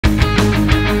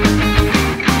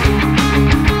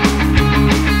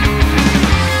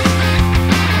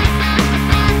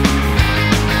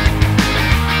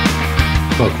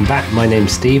Welcome back, my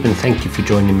name's Steve and thank you for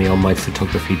joining me on my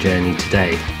photography journey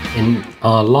today. In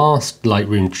our last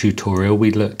Lightroom tutorial we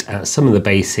looked at some of the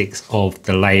basics of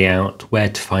the layout, where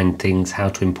to find things, how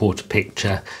to import a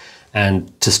picture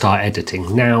and to start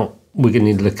editing. Now we're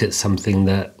going to look at something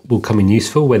that will come in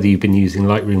useful whether you've been using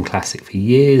Lightroom Classic for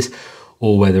years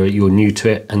or whether you're new to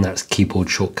it, and that's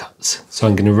keyboard shortcuts. So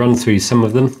I'm going to run through some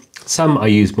of them. Some I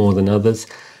use more than others.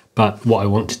 But what I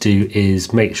want to do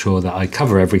is make sure that I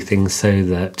cover everything so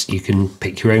that you can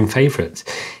pick your own favourites.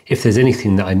 If there's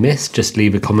anything that I missed, just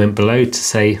leave a comment below to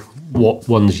say what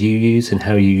ones you use and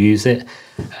how you use it.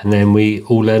 And then we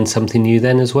all learn something new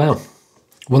then as well.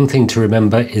 One thing to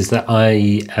remember is that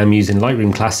I am using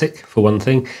Lightroom Classic for one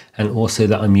thing, and also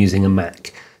that I'm using a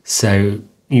Mac. So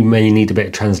you may need a bit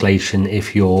of translation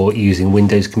if you're using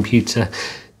Windows computer.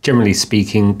 Generally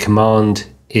speaking, Command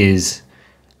is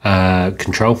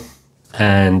Control,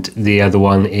 and the other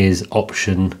one is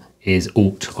Option is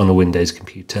Alt on a Windows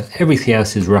computer. Everything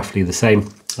else is roughly the same,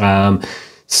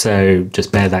 so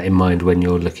just bear that in mind when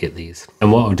you're looking at these.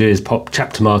 And what I'll do is pop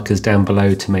chapter markers down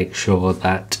below to make sure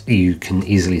that you can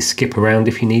easily skip around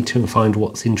if you need to and find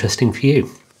what's interesting for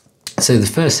you. So the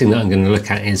first thing that I'm going to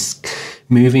look at is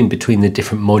moving between the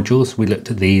different modules. We looked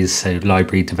at these, so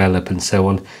library, develop and so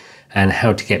on, and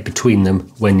how to get between them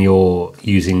when you're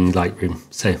using Lightroom.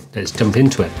 So let's jump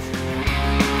into it.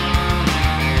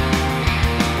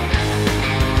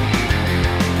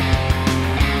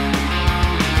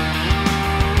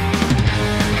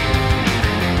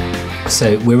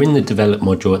 So we're in the develop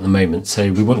module at the moment, so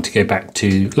we want to go back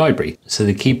to library. So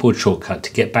the keyboard shortcut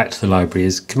to get back to the library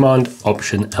is Command,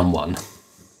 Option and 1.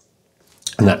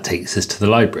 And that takes us to the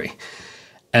library.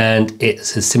 And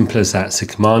it's as simple as that. So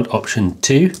Command, Option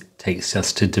 2 takes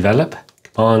us to develop.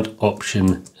 Command,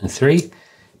 Option and 3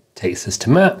 takes us to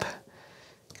map.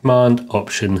 Command,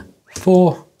 Option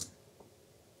 4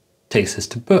 takes us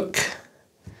to book.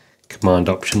 Command,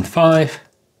 Option 5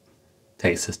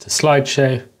 takes us to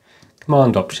slideshow.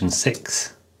 Command, Option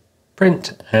 6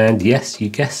 print, and yes, you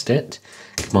guessed it,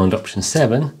 Command, Option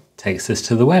 7 takes us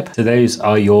to the web. So those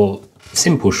are your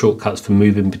simple shortcuts for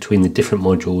moving between the different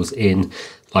modules in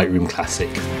Lightroom Classic.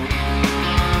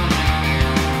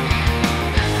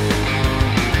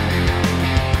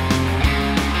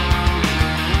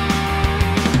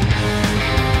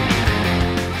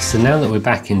 So now that we're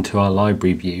back into our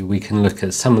library view, we can look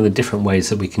at some of the different ways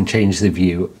that we can change the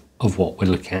view of what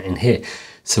we're looking at in here.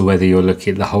 So whether you're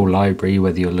looking at the whole library,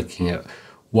 whether you're looking at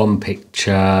one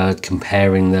picture,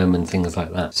 comparing them and things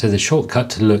like that. So the shortcut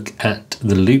to look at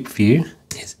the loop view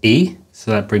is E.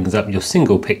 So that brings up your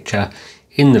single picture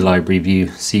in the library view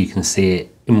so you can see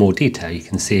it in more detail. You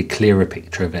can see a clearer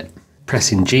picture of it.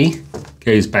 Pressing G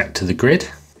goes back to the grid.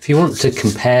 If you want to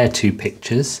compare two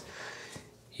pictures,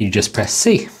 you just press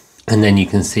C. And then you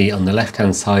can see on the left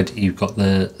hand side you've got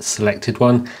the selected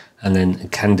one and then a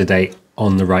candidate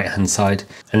on the right hand side,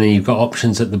 and then you've got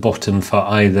options at the bottom for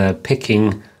either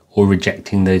picking or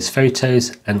rejecting those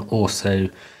photos, and also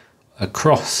a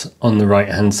cross on the right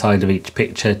hand side of each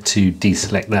picture to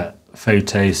deselect that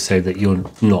photo so that you're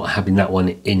not having that one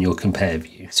in your compare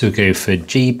view. So we'll go for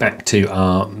G back to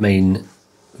our main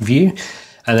view,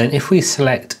 and then if we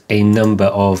select a number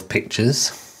of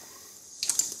pictures,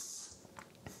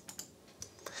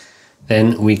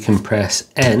 then we can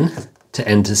press N to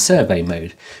enter survey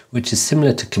mode, which is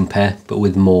similar to compare but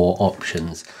with more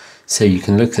options. So you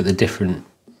can look at the different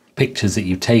pictures that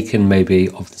you've taken, maybe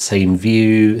of the same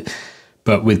view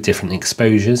but with different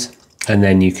exposures, and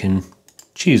then you can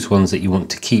choose ones that you want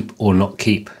to keep or not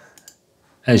keep.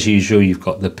 As usual, you've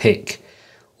got the pick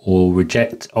or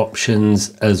reject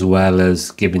options, as well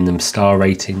as giving them star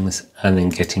ratings and then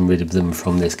getting rid of them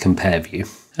from this compare view.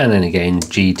 And then again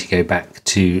G to go back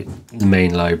to the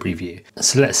main library view.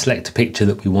 So let's select a picture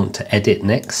that we want to edit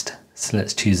next. So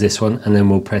let's choose this one, and then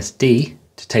we'll press D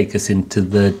to take us into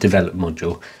the develop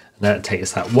module. And that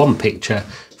takes that one picture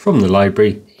from the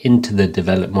library into the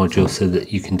develop module so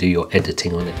that you can do your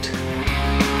editing on it.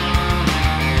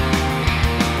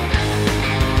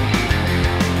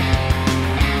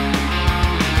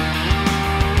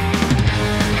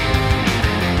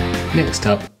 Next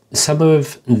up, some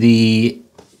of the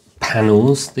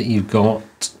panels that you've got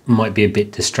might be a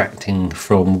bit distracting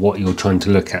from what you're trying to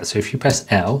look at. So if you press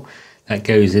L, that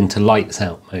goes into lights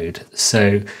out mode.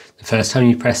 So the first time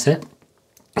you press it,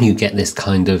 you get this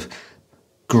kind of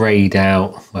grayed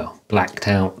out, well, blacked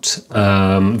out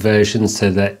version so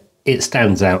that it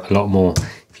stands out a lot more.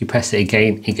 If you press it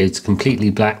again, it goes completely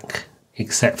black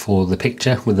except for the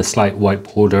picture with a slight white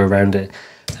border around it,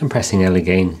 and pressing L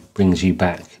again brings you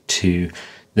back to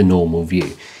the normal view.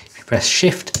 If you press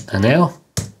Shift and L,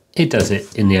 it does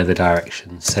it in the other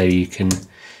direction. So you can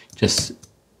just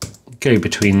go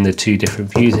between the two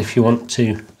different views if you want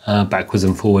to, backwards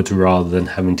and forwards, rather than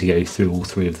having to go through all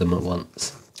three of them at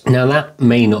once. Now that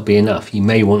may not be enough. You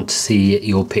may want to see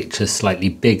your picture slightly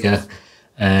bigger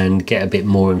and get a bit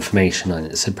more information on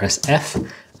it. So press F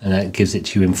and that gives it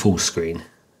to you in full screen.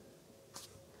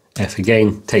 F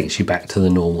again takes you back to the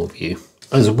normal view.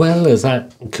 As well as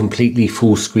that completely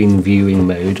full screen viewing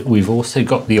mode, we've also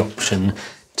got the option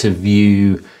to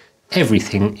view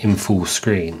everything in full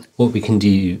screen. What we can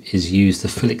do is use the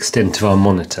full extent of our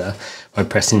monitor by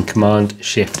pressing Command,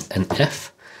 Shift and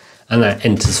F, and that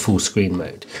enters full screen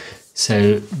mode.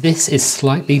 So this is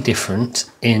slightly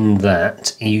different in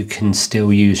that you can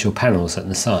still use your panels at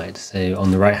the side. So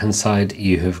on the right hand side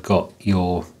you have got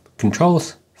your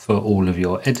controls for all of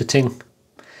your editing.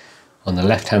 On the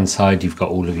left hand side you've got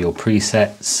all of your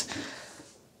presets.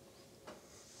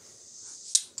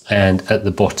 And at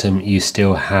the bottom you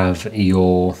still have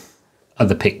your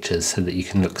other pictures so that you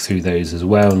can look through those as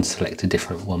well and select a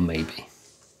different one maybe.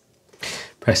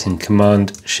 Pressing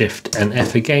Command, Shift and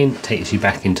F again takes you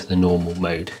back into the normal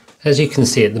mode. As you can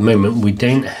see at the moment we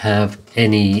don't have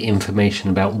any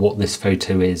information about what this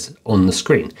photo is on the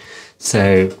screen.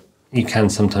 So you can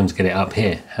sometimes get it up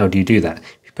here. How do you do that?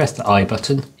 If you press the I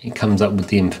button, it comes up with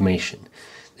the information.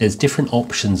 There's different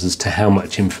options as to how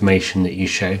much information that you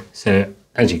show. So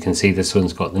as you can see, this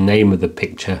one's got the name of the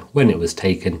picture, when it was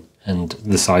taken and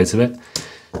the size of it.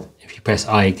 If you press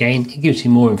I again, it gives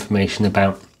you more information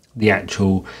about the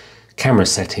actual camera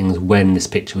settings when this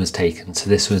picture was taken. So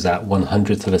this was at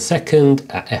 100th of a second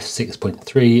at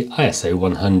f6.3 ISO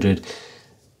 100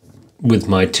 with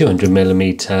my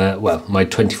 200mm, well, my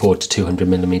 24 to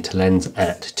 200mm lens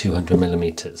at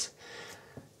 200mm.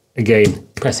 Again,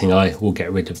 pressing I will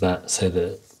get rid of that so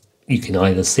that you can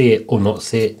either see it or not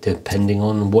see it depending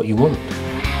on what you want.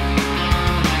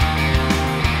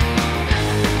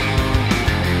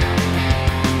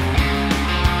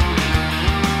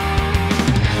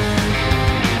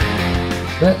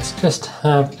 Let's just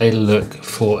have a look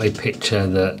for a picture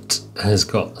that has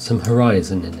got some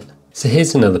horizon in it. So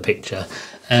here's another picture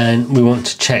and we want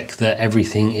to check that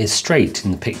everything is straight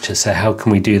in the picture. So how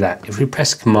can we do that? If we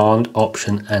press Command,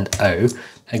 Option and O,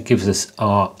 that gives us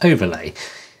our overlay.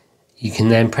 You can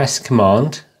then press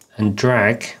Command and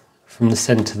drag from the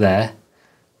center there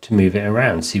to move it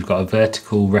around. So you've got a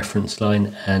vertical reference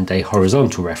line and a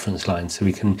horizontal reference line. So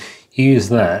we can use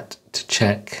that to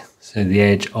check. So the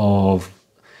edge of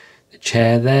the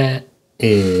chair there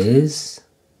is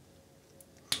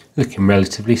looking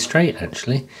relatively straight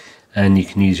actually. And you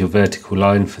can use your vertical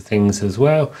line for things as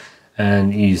well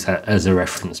and use that as a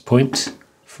reference point.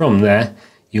 From there,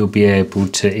 you'll be able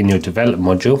to, in your develop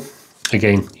module,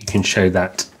 again, you can show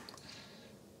that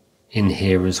in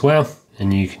here as well,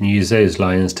 and you can use those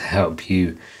lines to help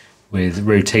you with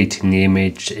rotating the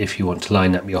image if you want to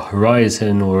line up your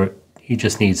horizon or you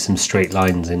just need some straight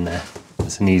lines in there.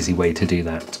 That's an easy way to do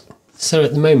that. So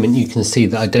at the moment you can see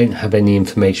that I don't have any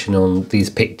information on these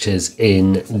pictures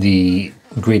in the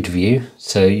grid view.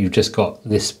 So you've just got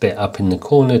this bit up in the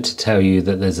corner to tell you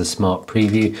that there's a smart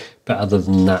preview, but other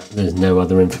than that there's no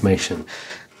other information.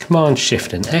 Command,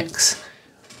 Shift and X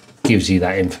gives you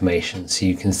that information. So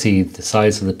you can see the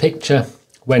size of the picture,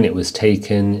 when it was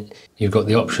taken, you've got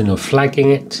the option of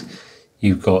flagging it,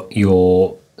 you've got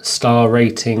your star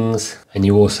ratings, and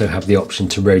you also have the option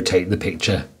to rotate the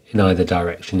picture in either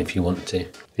direction if you want to.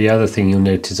 The other thing you'll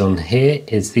notice on here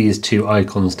is these two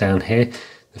icons down here.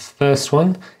 The first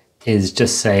one is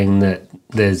just saying that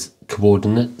there's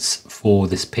coordinates for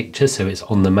this picture, so it's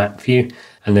on the map view.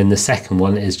 And then the second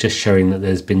one is just showing that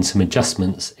there's been some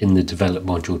adjustments in the develop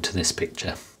module to this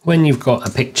picture. When you've got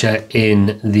a picture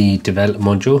in the develop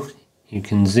module, you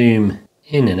can zoom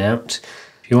in and out.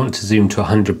 If you want to zoom to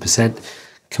 100%,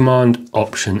 Command,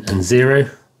 Option and 0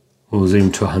 will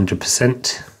zoom to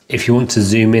 100%. If you want to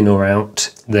zoom in or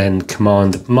out, then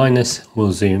Command minus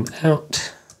will zoom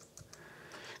out.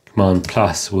 Command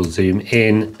plus will zoom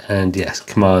in, and yes,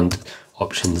 Command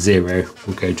Option 0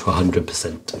 will go to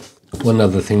 100%. One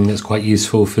other thing that's quite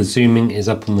useful for zooming is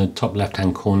up on the top left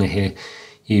hand corner here.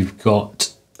 You've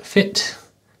got fit,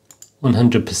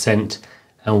 100%,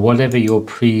 and whatever your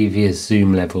previous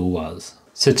zoom level was.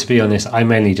 So to be honest, I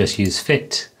mainly just use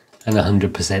fit and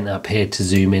 100% up here to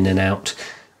zoom in and out.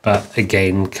 But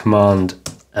again, Command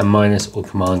and minus or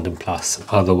Command and plus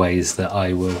are the ways that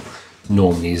I will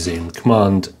normally zoom.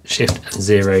 Command, Shift and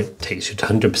 0 takes you to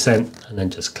 100%, and then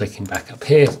just clicking back up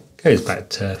here goes back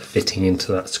to fitting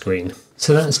into that screen.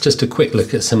 So that's just a quick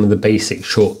look at some of the basic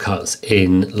shortcuts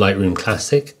in Lightroom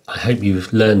Classic. I hope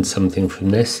you've learned something from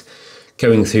this.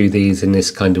 going through these in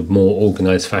this kind of more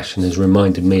organized fashion has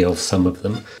reminded me of some of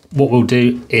them. What we'll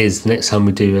do is next time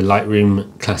we do a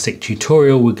Lightroom Classic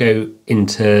tutorial, we'll go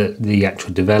into the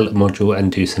actual develop module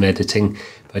and do some editing.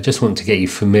 But I just want to get you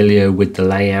familiar with the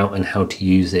layout and how to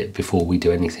use it before we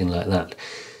do anything like that.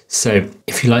 So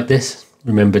if you like this,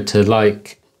 remember to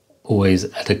like,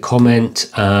 always add a comment.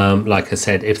 Like I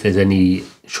said, if there's any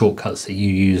shortcuts that you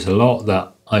use a lot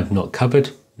that I've not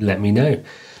covered, let me know.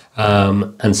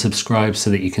 And subscribe so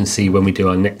that you can see when we do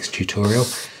our next tutorial.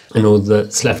 And all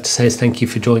that's left to say is thank you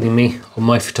for joining me on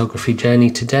my photography journey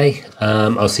today.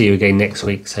 I'll see you again next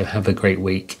week, so have a great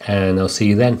week and I'll see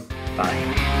you then.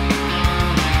 Bye.